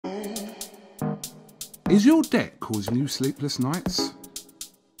Is your debt causing you sleepless nights?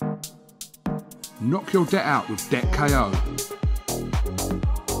 Knock your debt out with Debt KO.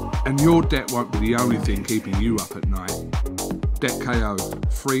 And your debt won't be the only thing keeping you up at night. Debt KO,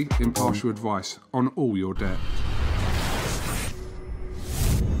 free, impartial advice on all your debt.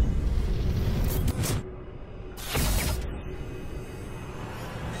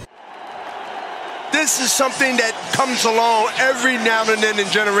 This is something that comes along every now and then in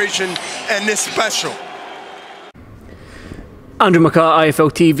generation, and it's special. Andrew McCart, IFL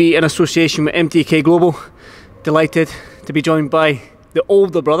TV, in association with MTK Global. Delighted to be joined by the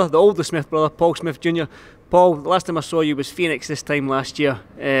older brother, the older Smith brother, Paul Smith Jr. Paul, the last time I saw you was Phoenix this time last year.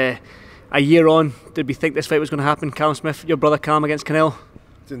 A year on, did we think this fight was going to happen? Callum Smith, your brother Callum against Canelo?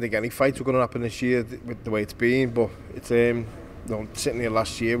 Didn't think any fights were going to happen this year with the way it's been, but it's sitting here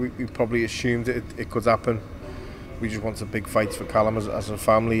last year, we probably assumed it could happen. We just wanted big fights for Callum as a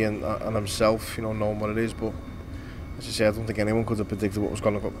family and himself, knowing what it is. But as I say, I don't think anyone could have predicted what was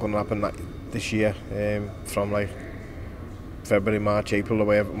going to happen this year. From like February, March, April, the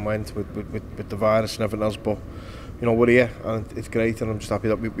way everything went with the virus and everything else. But we're here and it's great, and I'm just happy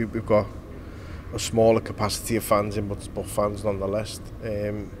that we've got a smaller capacity of fans in, but fans nonetheless.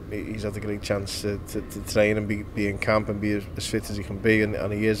 He's had a great chance to train and be in camp and be as fit as he can be,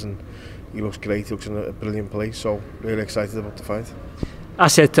 and he is, and he looks great. He looks in a brilliant place, so really excited about the fight. I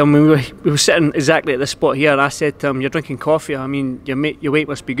said to him, we were sitting exactly at this spot here, and I said to him, you're drinking coffee, I mean, your weight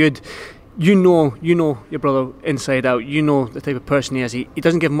must be good. You know your brother inside out, you know the type of person he is. He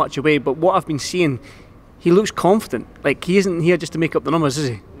doesn't give much away, but what I've been seeing, he looks confident. Like, he isn't here just to make up the numbers, is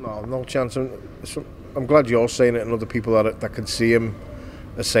he? No chance. I'm glad you're saying it, and other people that can see him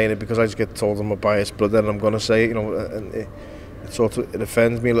are saying it, because I just get told I'm a biased brother, and I'm going to say it, and it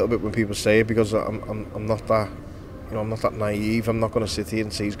offends me a little bit when people say it, because I'm not that, I'm not that naive. I'm not going to sit here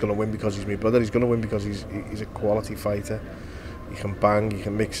and say he's going to win because he's my brother. He's going to win because he's a quality fighter. He can bang, he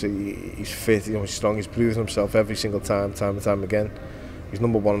can mix it, he's fit, he's strong. He's proven himself every single time and time again. He's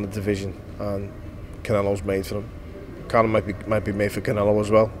number one in the division, and Canelo's made for him. Callum might be made for Canelo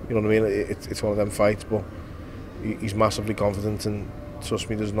as well. You know what I mean? It's one of them fights, but he's massively confident, and trust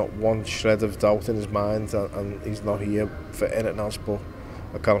me, there's not one shred of doubt in his mind, and he's not here for anything else but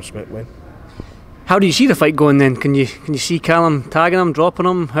a Callum Smith win. How do you see the fight going then? Can you see Callum tagging him, dropping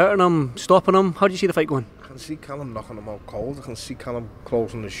him, hurting him, stopping him? How do you see the fight going? I can see Callum knocking him out cold. I can see Callum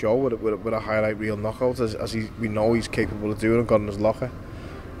closing the show with a highlight reel knockout, as we know he's capable of doing and got in his locker.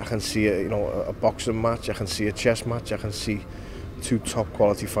 I can see a boxing match, I can see a chess match, I can see two top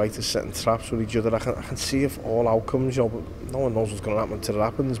quality fighters setting traps with each other. I can see if all outcomes, but no one knows what's going to happen until it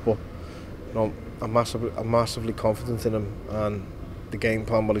happens. But I'm massively confident in him, and the game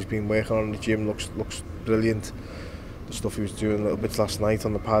plan what he's been working on in the gym looks brilliant. The stuff he was doing little bits last night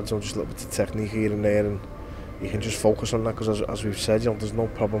on the pads, just a little bit of technique here and there, and you can just focus on that, because as we've said, there's no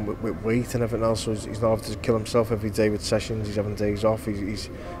problem with weight and everything else. So he's not having to kill himself every day with sessions. He's having days off. He's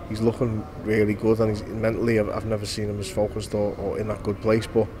looking really good, and he's mentally, I've never seen him as focused or in that good place.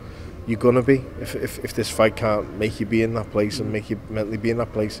 But you're gonna be if this fight can't make you be in that place and make you mentally be in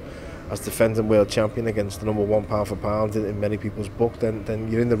that place as defending world champion against the number one pound for pound in many people's book, then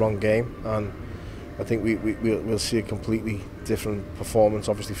you're in the wrong game. And I think we'll see a completely different performance,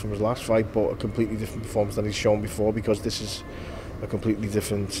 obviously, from his last fight, but a completely different performance than he's shown before, because this is a completely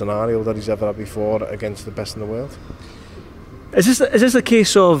different scenario that he's ever had before against the best in the world. Is this a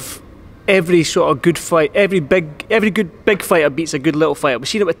case of every sort of good fight, every good big fighter beats a good little fighter? We've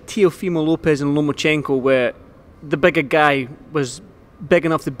seen it with Teofimo Lopez and Lomachenko, where the bigger guy was big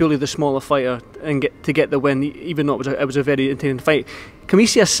enough to bully the smaller fighter and get the win, even though it was a very entertaining fight. Can we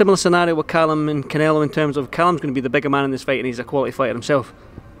see a similar scenario with Callum and Canelo, in terms of Callum's going to be the bigger man in this fight and he's a quality fighter himself?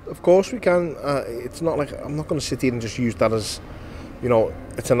 Of course we can. It's not like I'm not going to sit here and just use that as,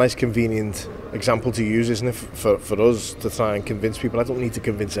 it's a nice convenient example to use, isn't it, for us to try and convince people. I don't need to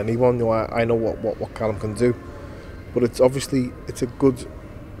convince anyone. I know what Callum can do, but it's a good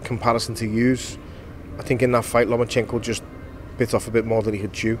comparison to use. I think in that fight, Lomachenko just bit off a bit more than he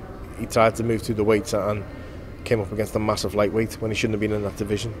could chew. He tried to move through the weights and came up against a massive lightweight when he shouldn't have been in that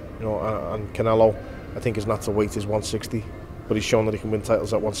division. And Canelo, I think his natural weight is 160, but he's shown that he can win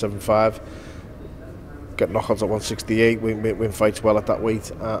titles at 175, get knockouts at 168, win fights well at that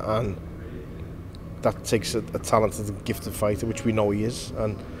weight, and that takes a talented and gifted fighter, which we know he is.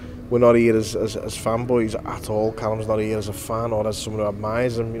 And we're not here as fanboys at all. Callum's not here as a fan or as someone who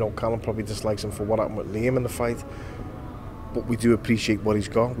admires him. Callum probably dislikes him for what happened with Liam in the fight, but we do appreciate what he's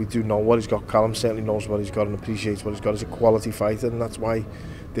got. We do know what he's got. Callum certainly knows what he's got and appreciates what he's got. He's a quality fighter, and that's why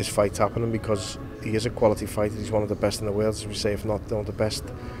this fight's happening, because he is a quality fighter. He's one of the best in the world, as we say, if not the best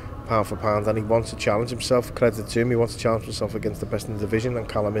pound for pound, and he wants to challenge himself. Credit to him, he wants to challenge himself against the best in the division, and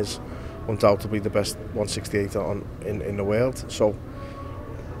Callum is undoubtedly the best 168 in the world. So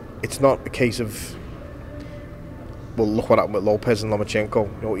it's not a case of, well, look what happened with Lopez and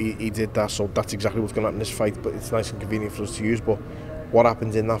Lomachenko. You know, he did that, so that's exactly what's going to happen in this fight. But it's nice and convenient for us to use. But what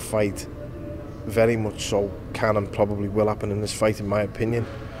happened in that fight, very much so, can and probably will happen in this fight, in my opinion,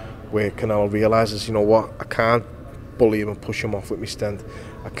 where Canelo realises, you know what, I can't bully him and push him off with my stand.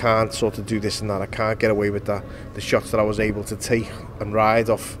 I can't sort of do this and that. I can't get away with that. The shots that I was able to take and ride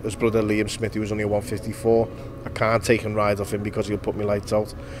off his brother Liam Smith, who was only a 154, I can't take and ride off him because he'll put me lights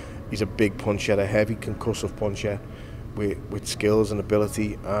out. He's a big puncher, a heavy concussive puncher with skills and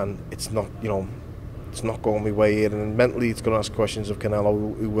ability, and it's not, you know, it's not going my way here. And mentally, it's going to ask questions of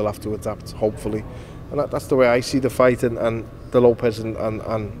Canelo, who will have to adapt, hopefully. And that's the way I see the fight, and the Lopez and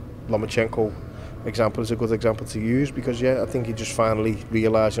Lomachenko example is a good example to use, because I think he just finally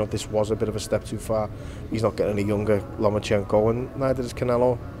realised, you know, this was a bit of a step too far. He's not getting any younger, Lomachenko, and neither is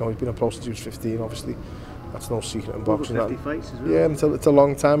Canelo. You know, he's been a pro since he was 15, obviously. That's no secret in boxing. Over 50 fights as well. Yeah, and it's a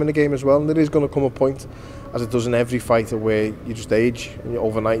long time in the game as well, and there is going to come a point, as it does in every fighter, where you just age, and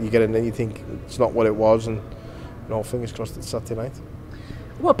overnight you get in there, you think it's not what it was, and, you know, fingers crossed it's Saturday night.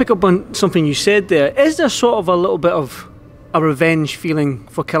 I want to pick up on something you said there. Is there sort of a little bit of a revenge feeling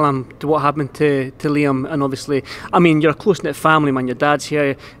for Callum to what happened to Liam? And obviously, I mean, you're a close-knit family, man. Your dad's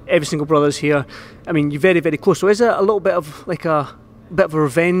here, every single brother's here. I mean, you're very, very close. So is there a little bit of like a bit of a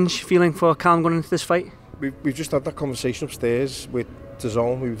revenge feeling for Callum going into this fight? We've just had that conversation upstairs with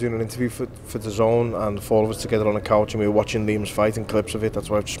DAZN. We were doing an interview for DAZN, and the four of us together on a couch, and we were watching Liam's fight and clips of it. That's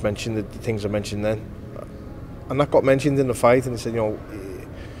why I've just mentioned the things I mentioned then, and that got mentioned in the fight. And he said, you know,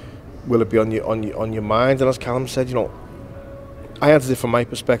 will it be on your mind? And as Callum said, you know, I answered it from my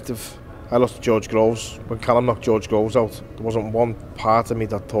perspective. I lost to George Groves. When Callum knocked George Groves out, there wasn't one part of me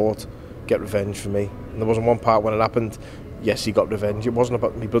that thought, get revenge for me. And there wasn't one part when it happened, yes, he got revenge. It wasn't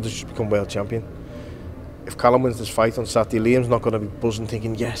about my brother's just become world champion. If Callum wins this fight on Saturday, Liam's not going to be buzzing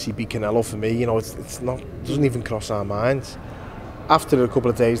thinking, yes, he beat Canelo for me. You know, it's not, it doesn't even cross our minds. After a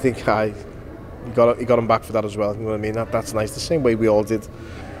couple of days, think, you got him back for that as well. You know what I mean? That's nice. The same way we all did.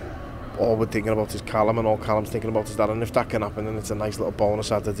 All we're thinking about is Callum, and all Callum's thinking about is that. And if that can happen, then it's a nice little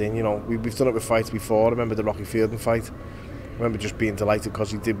bonus added in. You know, we've done it with fights before. I remember the Rocky Fielding fight. I remember just being delighted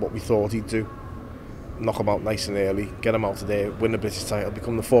because he did what we thought he'd do. Knock him out nice and early, get him out of there, win the British title,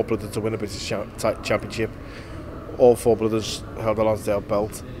 become the fourth brother to win a British championship. All four brothers held the Lonsdale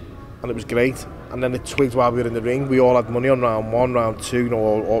belt, and it was great. And then it twigged while we were in the ring. We all had money on round one, round two, you know,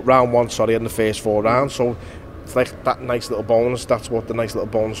 or round one, sorry, in the first 4 rounds. So it's like that nice little bonus. That's what the nice little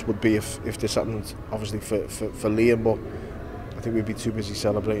bonus would be if this happened, obviously, for Liam. But I think we'd be too busy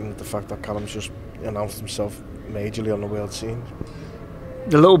celebrating the fact that Callum's just announced himself majorly on the world scene.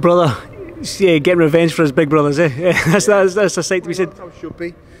 The little brother, getting revenge for his big brothers, eh? that's a sight to be said. That's how it should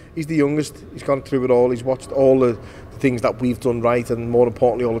be. He's the youngest. He's gone through it all. He's watched all the things that we've done right, and more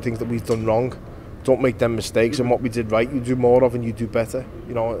importantly, all the things that we've done wrong. Don't make them mistakes, and what we did right, you do more of, and you do better.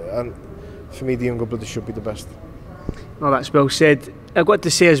 You know, and for me, the younger brother should be the best. Well, that's well said. I've got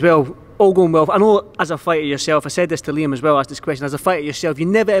to say as well, all going well. I know as a fighter yourself, I said this to Liam as well, asked this question, as a fighter yourself, you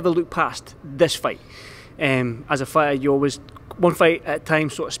never ever look past this fight. As a fighter, you always, one fight at a time,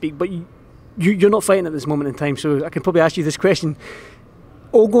 so to speak, but you're not fighting at this moment in time, so I can probably ask you this question.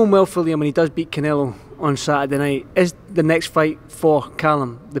 All going well for Liam when he does beat Canelo on Saturday night. Is the next fight for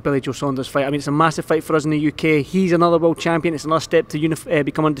Callum the Billy Joe Saunders fight? I mean, it's a massive fight for us in the UK. He's another world champion. It's another step to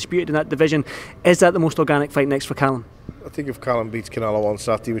become undisputed in that division. Is that the most organic fight next for Callum? I think if Callum beats Canelo on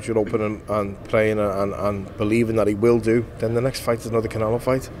Saturday, which we're open and praying and believing that he will do, then the next fight is another Canelo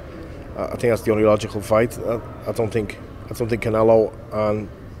fight. I think that's the only logical fight. I don't think Canelo and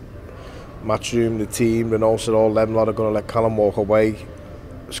Matchroom, the team, Renault, all them lot are going to let Callum walk away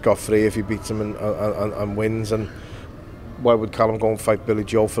scot-free if he beats him and wins. And why would Callum go and fight Billy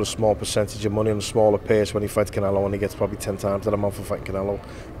Joe for a small percentage of money on a smaller pace when he fights Canelo and he gets probably 10 times that amount for fighting Canelo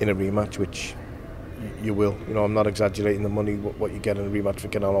in a rematch, which you will. You know, I'm not exaggerating the money, what you get in a rematch for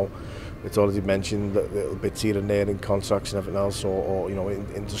Canelo. It's already mentioned that little bits here and there in contracts and everything else, or you know,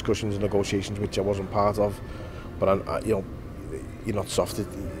 in discussions and negotiations which I wasn't part of. But you know, you're not soft.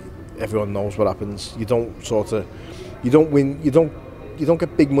 Everyone knows what happens. You don't win. You don't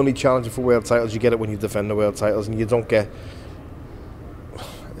get big money challenging for world titles. You get it when you defend the world titles, and you don't get.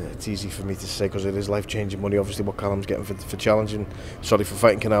 It's easy for me to say because it is life-changing money. Obviously, what Callum's getting for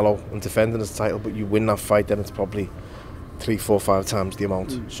fighting Canelo and defending his title. But you win that fight, then it's probably 3, 4, 5 times the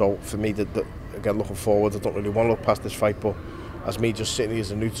amount. So for me, again, looking forward, I don't really want to look past this fight. But as me just sitting here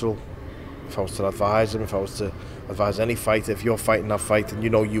as a neutral, if I was to advise him, if I was to advise any fighter, if you're fighting that fight and you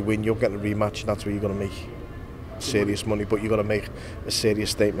know you win, you'll get a rematch, and that's where you're going to make serious money. But you've got to make a serious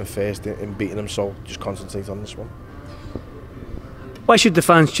statement first in beating him, so just concentrate on this one. Why should the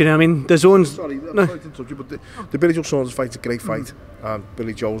fans tune in? I mean, the zones... Sorry, I'm sorry to interrupt you, but the Billy Joe Saunders fight's a great fight, and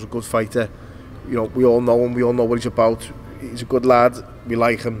Billy Joe's a good fighter. You know, we all know him, we all know what he's about. He's a good lad, we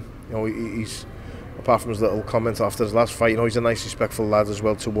like him. You know, he's, apart from his little comment after his last fight, you know, he's a nice, respectful lad as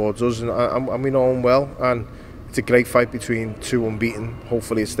well towards us, and we know him well. And it's a great fight between two unbeaten,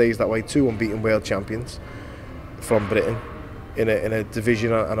 hopefully it stays that way, two unbeaten world champions from Britain in a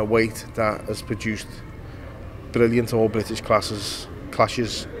division and a weight that has produced brilliant all British clashes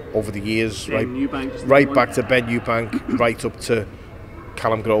over the years, right back to Ben Eubank, right up to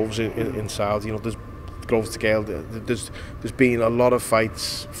Callum Groves in Saudi. You know, there's Groves to Gale. There's been a lot of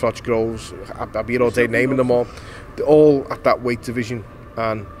fights. Froch Groves, I'll be here all day naming them all. They're all at that weight division,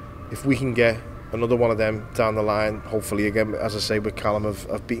 and if we can get another one of them down the line, hopefully again, as I say, with Callum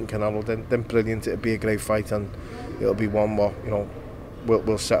of beating Canelo, then brilliant. It'll be a great fight, and it'll be one more, you know,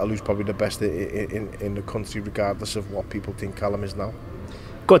 we'll settle who's probably the best in the country, regardless of what people think Callum is now.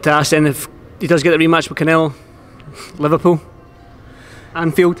 Got to ask then, if he does get the rematch with Canelo, Liverpool,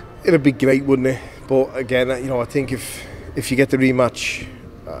 Anfield. It'd be great, wouldn't it? But again, you know, I think if you get the rematch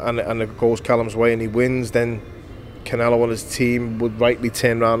and it goes Callum's way and he wins, then Canelo and his team would rightly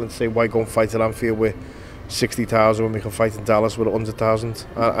turn around and say, why go and fight at Anfield with 60,000 when we can fight in Dallas with 100,000?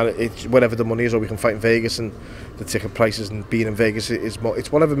 And it's whatever the money is, or we can fight in Vegas and the ticket prices, and being in Vegas it's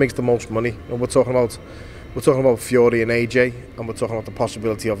whatever makes the most money. And we're talking about Fury and AJ, and we're talking about the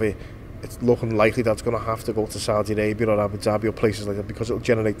possibility of it. It's looking likely that's going to have to go to Saudi Arabia or Abu Dhabi or places like that, because it'll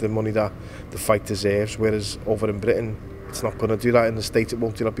generate the money that the fight deserves. Whereas over in Britain, it's not going to do that. In the States, it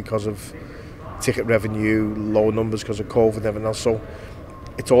won't do that because of ticket revenue, low numbers because of COVID and everything else. So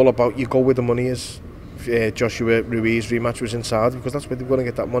it's all about, you go where the money is. Joshua Ruiz rematch was in Saudi because that's where they're going to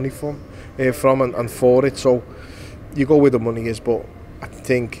get that money from and for it. So you go where the money is, but I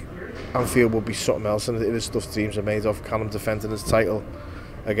think Anfield will be something else, and it is stuff dreams are made of. Callum defending his title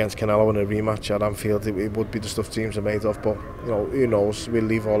against Canelo in a rematch at Anfield, it would be the stuff dreams are made of. But you know, who knows? We'll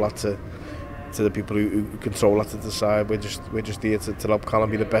leave all that to the people who control that to decide. We're just here to help Callum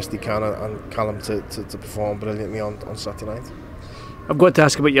be the best he can, and Callum to perform brilliantly on Saturday night. I've got to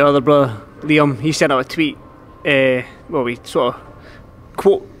ask about your other brother, Liam. He sent out a tweet. Well, we sort of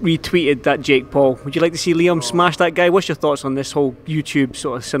quote retweeted that Jake Paul. Would you like to see Liam smash that guy? What's your thoughts on this whole YouTube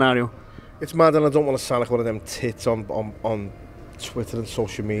sort of scenario? It's mad, and I don't want to sound like one of them tits on Twitter and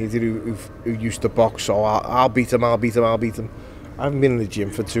social media who used to box. So I'll beat him. I haven't been in the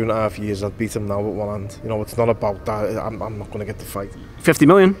gym for 2.5 years. I'll beat him now with one hand. You know, it's not about that. I'm not going to get the fight. 50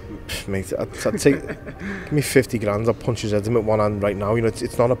 million? Mate, I'd take give me 50 grand. I'll punch his head in with one hand right now. You know,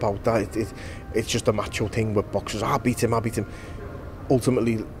 it's not about that. It's just a macho thing with boxers. I'll beat him.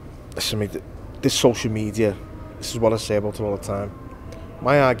 Ultimately, listen, mate, this social media, this is what I say about it all the time.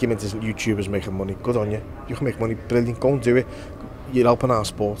 My argument isn't YouTubers making money. Good on you. You can make money. Brilliant. Go and do it. You're helping our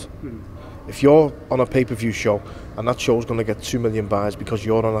sport. If you're on a pay-per-view show and that show's going to get 2 million buys because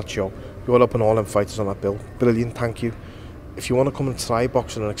you're on that show, you're helping all them fighters on that bill. Brilliant, thank you. If you want to come and try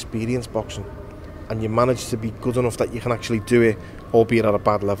boxing and experience boxing, and you manage to be good enough that you can actually do it, albeit at a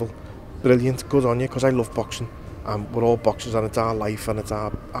bad level, brilliant, good on you, because I love boxing. And we're all boxers, and it's our life and it's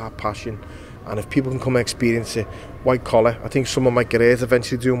our passion. And if people can come and experience it, white collar, I think someone might get hurt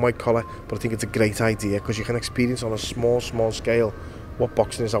eventually doing white collar, but I think it's a great idea because you can experience on a small scale what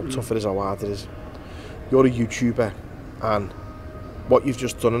boxing is, how tough it is, how hard it is. You're a YouTuber, and what you've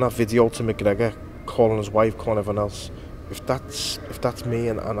just done in that video to McGregor, calling his wife, calling everyone else, if that's me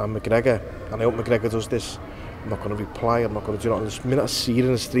and I'm McGregor, and I hope McGregor does this, I'm not going to reply, I'm not going to do nothing. The minute I see you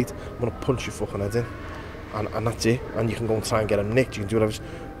in the street, I'm going to punch your fucking head in, and that's it. And you can go and try and get him nicked, you can do whatever,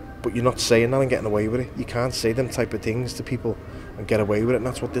 but you're not saying that and getting away with it. You can't say them type of things to people and get away with it, and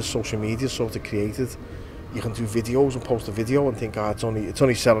that's what this social media sort of created. You can do videos and post a video and think, it's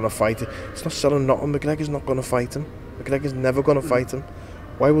only selling a fight. It's not selling nothing. McGregor's not going to fight him. McGregor's never going to fight him.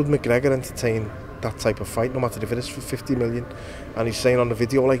 Why would McGregor entertain that type of fight, no matter if it is for 50 million? And he's saying on the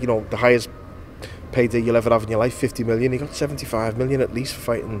video, like, you know, the highest payday you'll ever have in your life, 50 million. He got 75 million at least for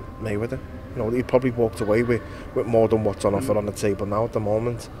fighting Mayweather. You know, he probably walked away with more than what's on offer on the table now at the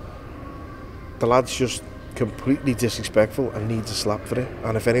moment. The lad's just completely disrespectful and needs a slap for it.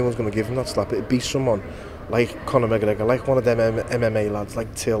 And if anyone's going to give him that slap, it'd be someone like Conor McGregor, like one of them MMA lads,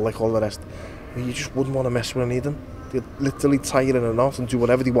 like Till, like all the rest. You just wouldn't want to mess with any of them. They'd literally tie you in a knot and do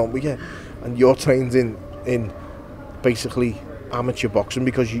whatever they want with you. And you're trained in basically amateur boxing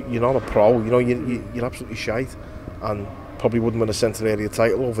because you're not a pro. You know, you're absolutely shite, and probably wouldn't win a central area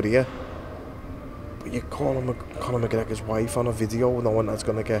title over here. But you call him Conor McGregor's wife on a video, knowing that's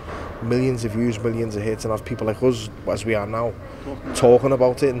going to get millions of views, millions of hits, and have people like us, as we are now, talking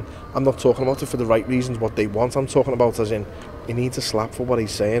about it. And I'm not talking about it for the right reasons, what they want. I'm talking about as in, he needs a slap for what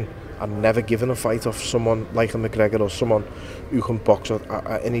he's saying. I've never given a fight off someone like a McGregor or someone who can box at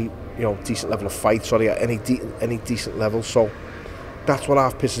any decent level of fight. Sorry, at any decent level. So that's what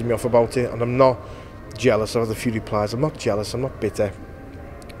half pisses me off about it. And I'm not jealous. I've had a few replies. I'm not jealous. I'm not bitter.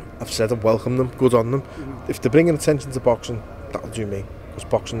 I've said I welcome them. Good on them. If they're bringing attention to boxing, that'll do me. Because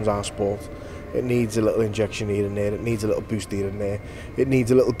boxing's our sport. It needs a little injection here and there. It needs a little boost here and there. It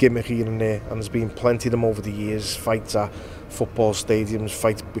needs a little gimmick here and there. And there's been plenty of them over the years. Fights at football stadiums,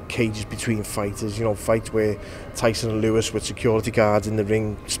 fights with cages between fighters, fights where Tyson and Lewis with security guards in the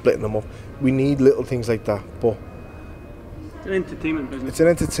ring, splitting them up. We need little things like that. But it's an entertainment business. It's an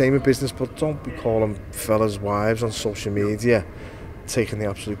entertainment business, but don't be calling fellas' wives on social media, taking the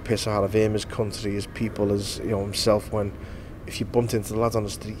absolute piss out of him, his country, his people, his himself. When if you bumped into the lad on the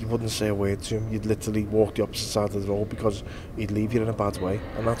street, you wouldn't say a word to him. You'd literally walk the opposite side of the road because he'd leave you in a bad way.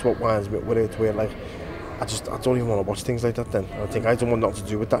 And that's what winds me up with it. Where like, I don't even want to watch things like that. Then and I think I don't want nothing to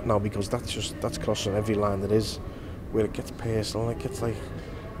do with that now, because that's crossing every line there is, where it gets personal. It gets like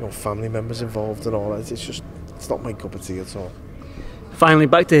family members involved and all that. It's not my cup of tea at all. Finally,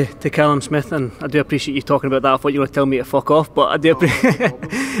 back to Callum Smith, and I do appreciate you talking about that. I thought you were going to tell me to fuck off, but I do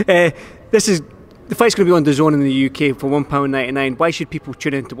appreciate the fight's going to be on DAZN in the UK for £1.99. Why should people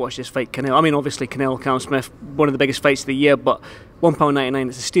tune in to watch this fight, Canelo? I mean, obviously Callum Smith, one of the biggest fights of the year, but £1.99,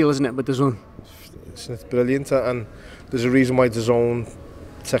 it's a steal, isn't it, with DAZN? It's brilliant, and there's a reason why DAZN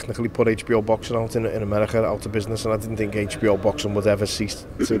technically put HBO boxing out in America out of business, and I didn't think HBO boxing would ever cease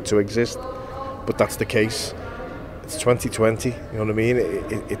to exist, but that's the case. It's 2020, you know what I mean?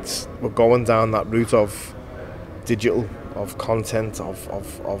 We're going down that route of digital, of content,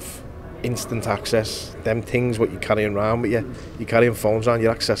 of instant access. Them things what you're carrying around with you. You're carrying phones around,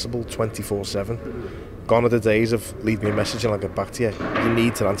 you're accessible 24/7. Gone are the days of leave me a message and I'll get back to you. You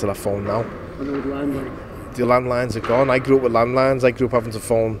need to answer that phone now. The landlines are gone. I grew up with landlines. I grew up having to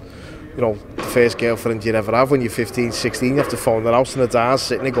phone, the first girlfriend you'd ever have when you're 15, 16. You have to phone their house and the dad's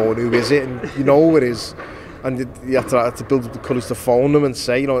sitting there going, who is it? And you know who it is. And you have to build up the courage to phone them and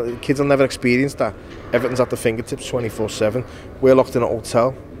say, kids will never experience that. Everything's at the fingertips 24/7. We're locked in a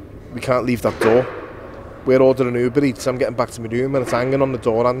hotel. We can't leave that door. We're ordering Uber Eats. I'm getting back to my room and it's hanging on the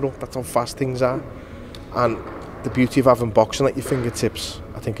door handle. That's how fast things are. And the beauty of having boxing at your fingertips,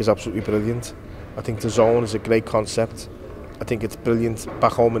 I think, is absolutely brilliant. I think DAZN is a great concept. I think it's brilliant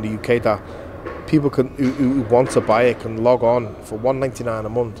back home in the UK that people who want to buy it can log on for £1.99 a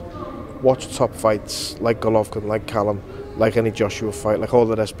month, watch top fights like Golovkin, like Callum, like any Joshua fight, like all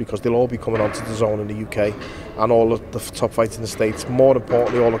the rest, because they'll all be coming onto DAZN in the UK, and all of the top fights in the States. More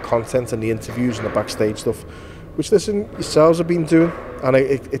importantly, all the content and the interviews and the backstage stuff, which yourselves have been doing, and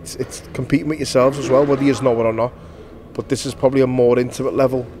it's competing with yourselves as well, whether you know it or not. But this is probably a more intimate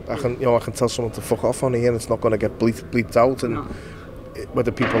level. I can tell someone to fuck off on here, and it's not going to get bleeped out. And whether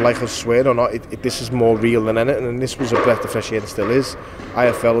people like us swear or not, this is more real than anything. And this was a breath of fresh air, and still is.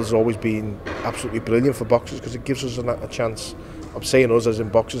 IFL has always been absolutely brilliant for boxers because it gives us a chance. I'm saying us as in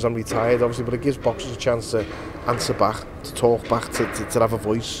boxers. I'm retired, obviously, but it gives boxers a chance to answer back, to talk back, to have a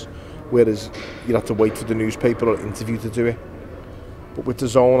voice. Whereas you'd have to wait for the newspaper or interview to do it. But with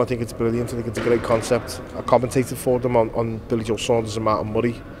DAZN, I think it's brilliant. I think it's a great concept. I commentated for them on Billy Joe Saunders and Martin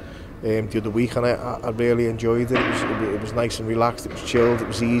Murray the other week, and I really enjoyed it. It was nice and relaxed. It was chilled. It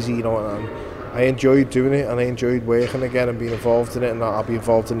was easy, and I enjoyed doing it, and I enjoyed working again and being involved in it, and I'll be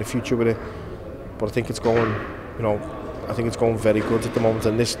involved in the future with it. But I think it's going, I think it's going very good at the moment,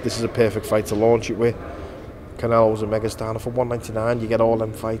 and this is a perfect fight to launch it with. Canelo's a mega star. For £1.99, you get all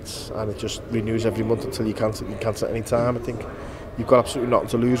them fights, and it just renews every month until you cancel at any time. I think you've got absolutely nothing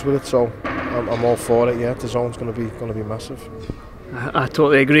to lose with it, so I'm all for it. Yeah, DAZN's going to be massive. I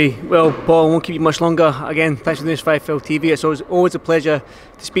totally agree. Well, Paul, I won't keep you much longer. Again, thanks for doing this 5FL TV. It's always a pleasure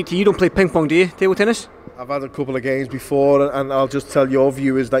to speak to you. You don't play ping pong, do you? Table tennis? I've had a couple of games before, and I'll just tell your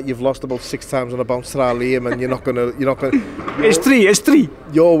viewers that you've lost about 6 times on a bounce to Liam, and you're not gonna. It's three.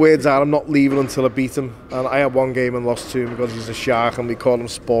 Your words are, I'm not leaving until I beat him. And I had one game and lost to him because he's a shark, and we call him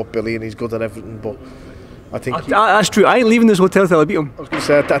Sport Billy, and he's good at everything. But I think that's true. I ain't leaving this hotel till I beat him. I was going to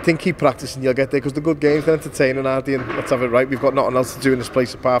say, I think keep practicing, you'll get there, because the good games are entertaining, aren't they? And let's have it right. We've got nothing else to do in this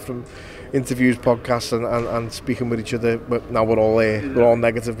place apart from interviews, podcasts, and speaking with each other. But now we're all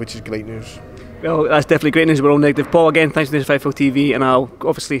negative, which is great news. Well, that's definitely great news. We're all negative. Paul, again, thanks for this 5FL TV,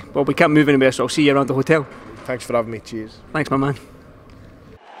 and we can't move anywhere, so I'll see you around the hotel. Thanks for having me. Cheers. Thanks, my man.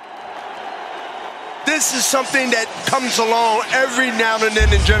 This this is something that comes along every now and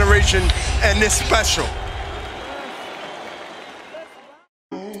then in generation, and it's special.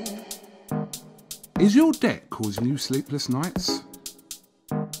 Is your debt causing you sleepless nights?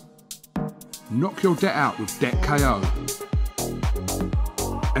 Knock your debt out with Debt KO.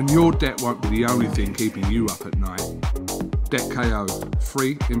 And your debt won't be the only thing keeping you up at night. Debt KO,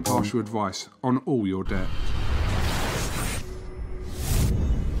 free, impartial advice on all your debt.